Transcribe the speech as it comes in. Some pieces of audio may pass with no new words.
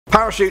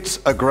Parachutes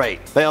are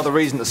great. They are the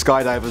reason that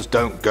skydivers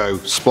don't go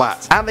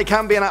splat. And they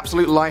can be an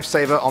absolute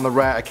lifesaver on the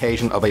rare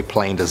occasion of a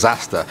plane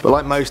disaster. But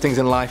like most things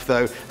in life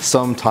though,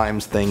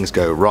 sometimes things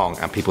go wrong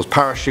and people's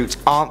parachutes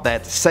aren't there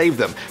to save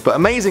them. But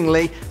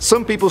amazingly,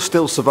 some people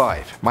still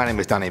survive. My name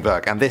is Danny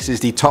Burke and this is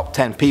the top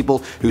 10 people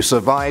who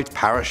survived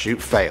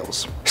parachute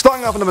fails.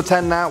 Starting off at number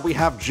 10 now, we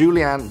have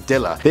Julianne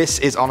Diller. This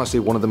is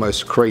honestly one of the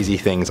most crazy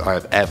things I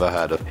have ever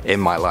heard of in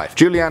my life.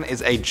 Julianne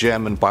is a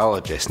German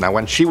biologist. Now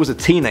when she was a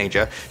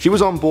teenager, she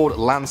was on board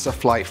Lancer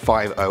Flight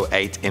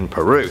 508 in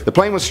Peru. The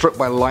plane was struck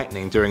by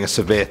lightning during a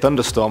severe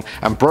thunderstorm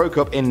and broke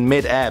up in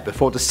mid-air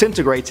before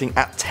disintegrating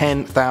at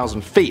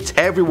 10,000 feet.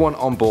 Everyone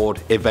on board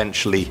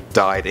eventually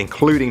died,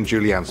 including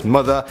Julianne's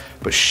mother,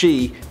 but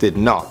she did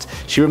not.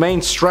 She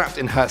remained strapped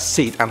in her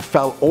seat and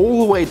fell all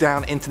the way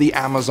down into the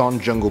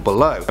Amazon jungle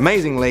below.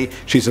 Amazingly,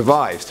 she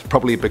survived,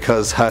 probably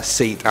because her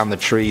seat and the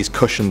trees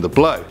cushioned the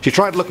blow. She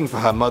tried looking for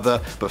her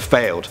mother, but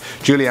failed.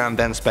 Julianne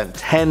then spent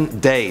 10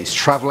 days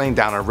traveling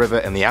down a river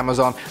in the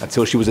Amazon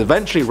until she was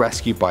eventually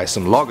rescued by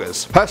some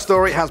loggers. Her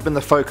story has been the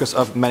focus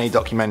of many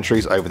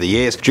documentaries over the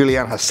years.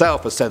 Julianne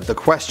herself has said the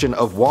question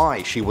of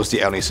why she was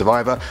the only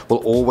survivor will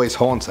always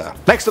haunt her.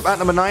 Next up at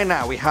number 9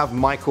 now, we have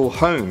Michael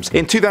Holmes.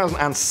 In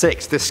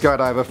 2006, this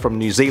skydiver from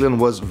New Zealand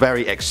was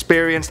very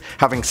experienced,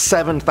 having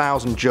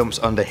 7,000 jumps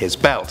under his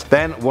belt.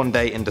 Then one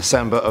day in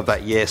December of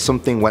that year,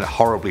 something went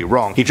horribly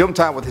wrong. He jumped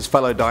out with his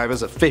fellow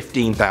divers at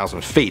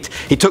 15,000 feet.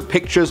 He took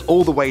pictures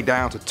all the way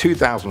down to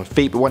 2,000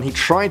 feet, but when he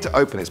tried to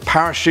open his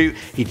parachute,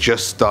 he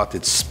just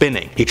started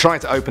spinning. He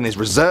tried to open his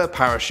reserve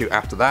parachute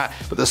after that,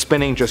 but the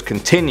spinning just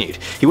continued.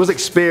 He was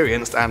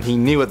experienced and he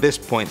knew at this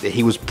point that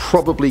he was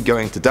probably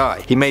going to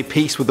die. He made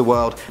peace with the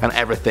world and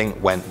everything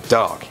went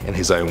dark, in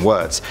his own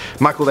words.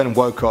 Michael then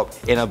woke up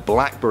in a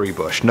blackberry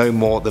bush no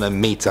more than a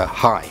meter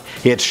high.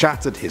 He had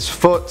shattered his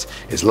foot,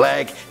 his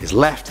leg, his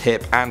left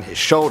hip and his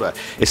shoulder.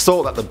 It's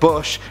thought that the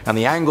bush and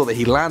the angle that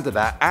he landed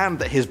at and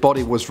that his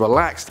body was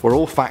relaxed were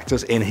all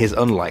factors in his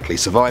unlikely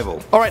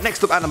survival. Alright,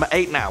 next up at number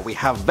 8 now, we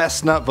have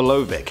Vesna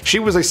Vulovic. She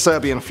was a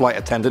Serbian flight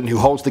attendant who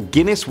holds the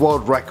Guinness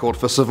World Record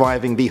for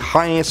surviving the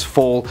highest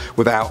fall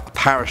without a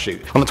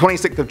parachute. On the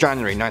 26th of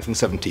January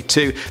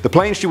 1972, the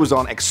plane she was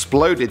on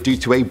exploded due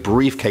to a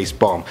briefcase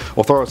bomb.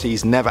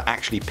 Authorities never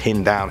actually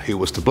pinned down who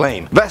was to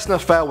blame. Vesna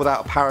fell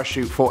without a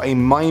parachute for a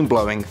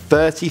mind-blowing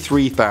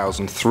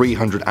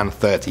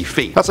 33,330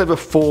 feet. That's over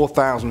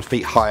 4,000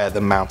 feet higher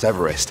than Mount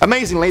Everest.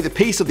 Amazingly, the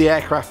piece of the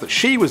aircraft that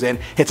she was in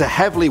hit a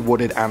heavily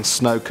wooded and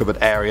snow-covered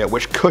area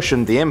which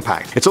cushioned the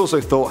impact. It's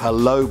also thought her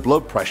low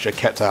blood pressure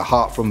kept her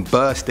heart from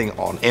bursting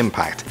on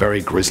impact.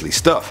 Very grisly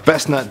stuff.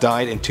 Vesna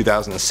died in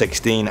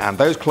 2016 and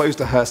those close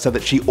to her said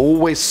that she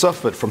always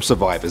suffered from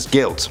survivor's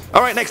guilt.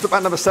 Alright, next up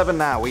at number 7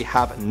 now, we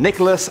have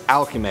Nicholas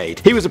Alkimade.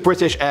 He was a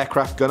British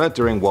aircraft gunner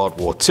during World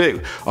War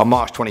II. On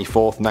March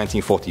 24th,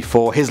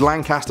 1944, his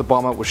Lancaster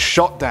bomber was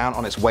shot down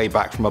on its way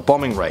back from a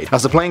bombing raid.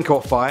 As the plane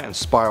caught fire and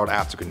spiraled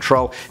out of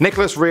control,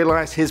 Nicholas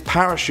realized his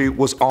parachute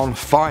was on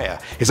fire.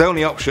 His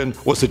only option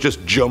was to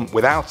just jump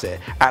without it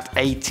at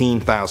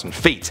 18,000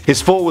 feet.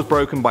 His fall was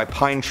broken by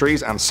pine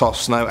trees and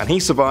soft snow and he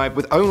survived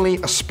with only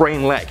a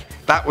sprained leg.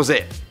 That was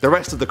it. The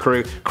rest of the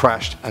crew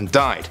crashed and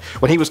died.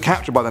 When he was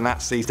captured by the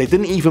Nazis, they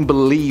didn't even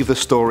believe the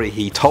story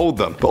he told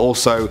them. But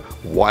also,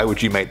 why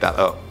would you make that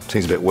up?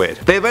 Seems a bit weird.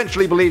 They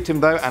eventually believed him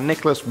though, and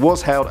Nicholas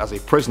was held as a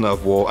prisoner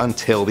of war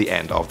until the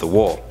end of the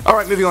war.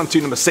 Alright, moving on to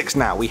number 6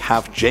 now, we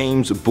have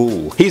James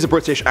Boole. He's a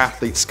British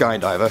athlete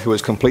skydiver who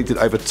has completed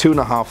over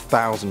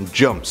 2,500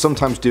 jumps,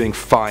 sometimes doing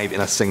 5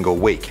 in a single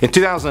week. In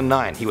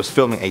 2009, he was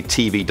filming a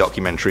TV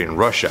documentary in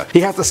Russia. He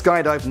had to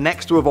skydive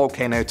next to a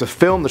volcano to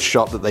film the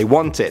shot that they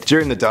wanted.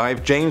 During the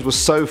dive, James was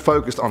so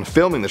focused on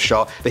filming the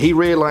shot that he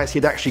realized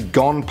he'd actually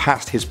gone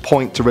past his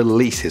point to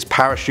release his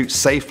parachute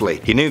safely.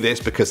 He knew this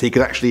because he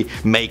could actually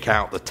make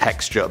out the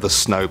texture of the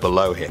snow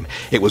below him.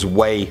 It was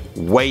way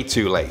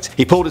too late.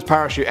 He pulled his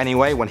parachute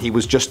anyway when he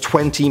was just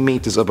 20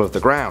 meters above the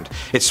ground.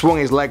 It swung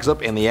his legs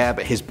up in the air,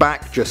 but his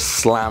back just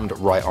slammed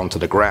right onto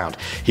the ground.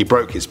 He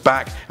broke his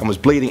back and was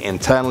bleeding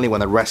internally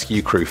when the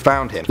rescue crew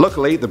found him.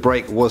 Luckily, the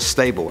break was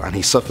stable and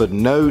he suffered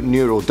no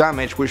neural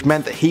damage, which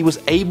meant that he was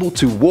able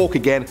to walk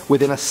again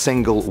within a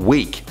single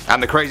week.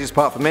 And the craziest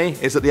part for me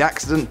is that the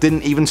accident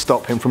didn't even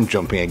stop him from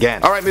jumping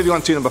again. Alright, moving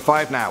on to number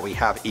 5 now, we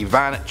have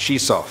Ivan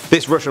Chisov.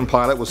 This Russian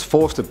pilot was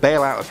forced to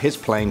bail out of his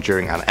plane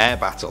during an air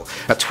battle.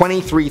 At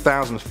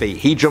 23,000 feet,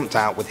 he jumped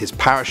out with his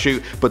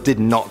parachute but did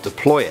not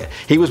deploy it.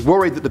 He was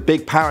worried that the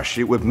big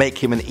parachute would make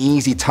him an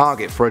easy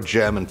target for a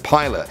German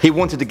pilot. He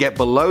wanted to get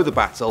below the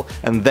battle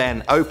and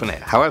then open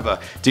it. However,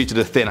 due to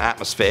the thin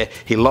atmosphere,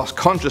 he lost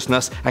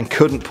consciousness and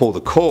couldn't pull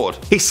the cord.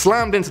 He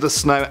slammed into the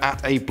snow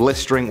at a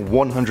blistering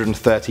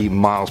 130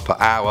 miles per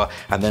hour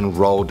and then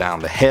rolled down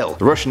the hill.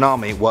 The Russian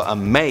army were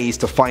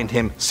amazed to find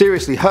him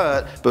seriously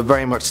hurt but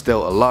very much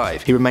still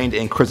alive. He remained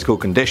in critical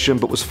condition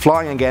but was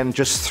flying again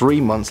just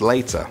 3 months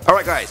later.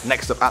 Alright guys,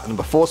 next up at the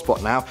number 4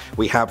 spot now,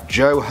 we have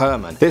Joe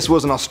Herman. This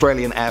was an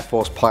Australian Air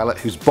Force pilot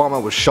whose bomber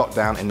was shot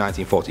down in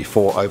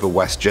 1944 over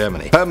West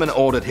Germany. Herman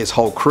ordered his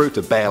whole crew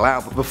to bail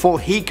out, but before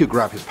he could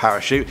grab his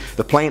parachute,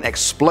 the plane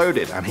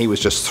exploded and he was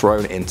just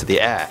thrown into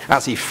the air.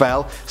 As he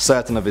fell,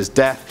 certain of his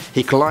death,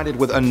 he collided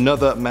with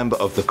another member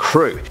of the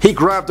crew. He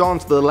grabbed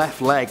onto the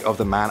left leg of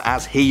the man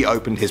as he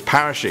opened his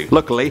parachute.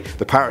 Luckily,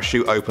 the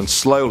parachute opened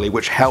slowly,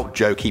 which helped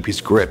Joe keep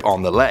his grip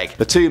on the leg.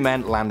 The two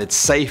men landed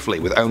safely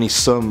with only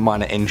some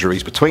minor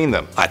injuries between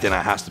them. I think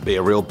that has to be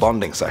a real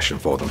bonding session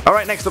for them.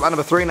 Alright, next up at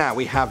number 3 now,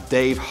 we have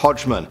Dave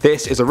Hodgman.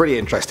 This is a really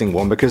interesting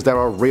one because there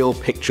are real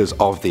pictures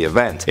of the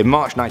event. In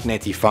March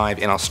 1985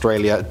 in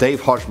Australia,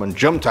 Dave Hodgman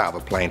jumped out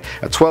of a plane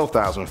at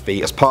 12,000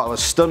 feet as part of a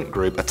stunt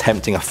group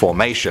attempting a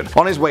formation.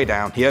 On his way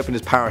down, he opened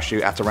his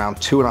parachute at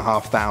around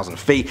 2,500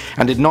 feet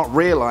and did not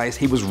realize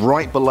he was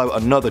right below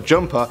another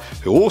jumper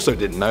who also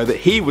didn't know that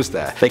he was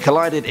there. They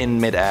collided in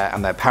mid-air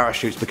and their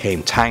parachutes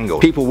became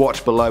tangled. People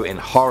watched below in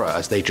horror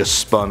as they just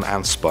spun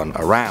and spun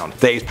around.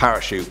 Dave's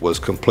parachute was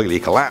completely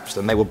collapsed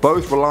and they were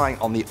both relying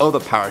on the other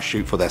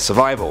parachute for their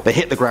survival. They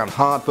hit the ground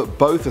hard but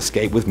both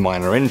escaped with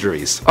minor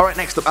injuries. Alright,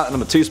 next up at the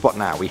number 2 spot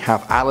now, we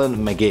have Alan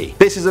McPhee.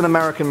 This is an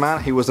American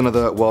man who was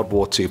another World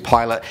War II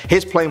pilot.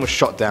 His plane was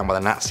shot down by the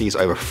Nazis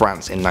over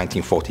France in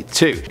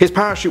 1942. His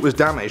parachute was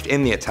damaged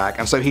in the attack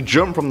and so he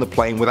jumped from the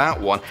plane without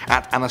one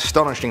at an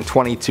astonishing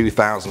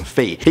 22,000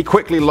 feet. He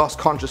quickly lost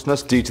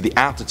consciousness due to the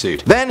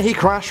altitude. Then he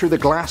crashed through the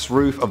glass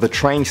roof of the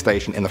train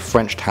station in the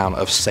French town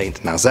of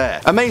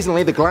Saint-Nazaire.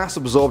 Amazingly, the glass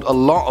absorbed a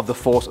lot of the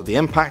force of the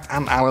impact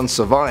and Alan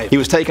survived. He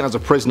was taken as a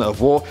prisoner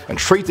of war and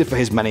treated for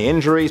his many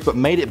injuries but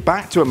made it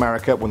back to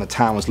America when the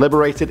town was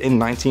liberated in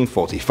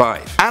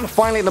 1945. And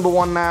finally at number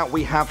 1 now,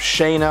 we have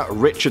Shayna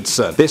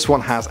Richardson. This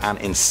one has an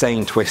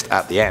insane twist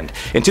at the end.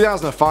 In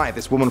 2005,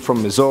 this woman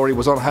from Missouri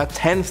was on her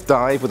 10th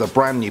dive with a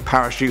brand new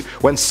parachute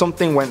when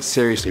something went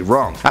seriously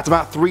wrong. At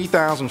about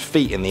 3,000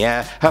 feet in the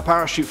air, her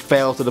parachute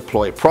failed to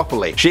deploy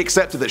properly. She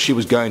accepted that she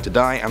was going to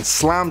die and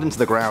slammed into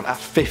the ground at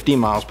 50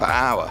 miles per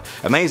hour.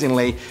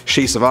 Amazingly,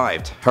 she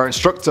survived. Her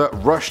instructor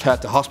rushed her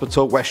to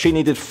hospital where she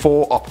needed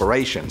 4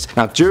 operations.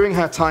 Now during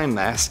her time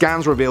there,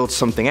 scans revealed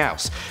something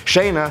else.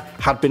 Shayna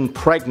had been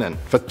pregnant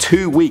for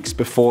 2 weeks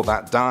before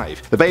that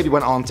dive. The baby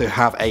went on to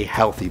have a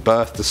healthy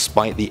birth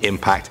despite the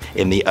impact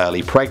in the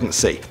early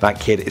pregnancy. That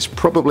kid is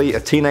probably a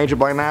teenager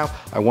by now.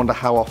 I wonder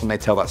how often they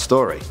tell that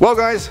story. Well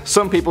guys,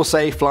 some people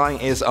say flying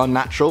is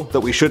unnatural, that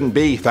we shouldn't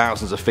be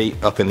thousands of feet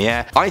up in the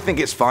air. I think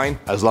it's fine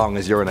as long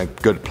as you're in a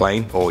good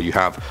plane or you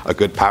have a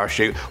good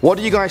parachute. What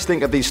do you guys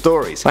think of these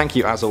stories? Thank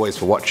you as always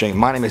for watching.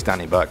 My name is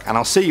Danny Burke and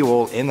I'll see you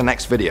all in the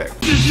next video.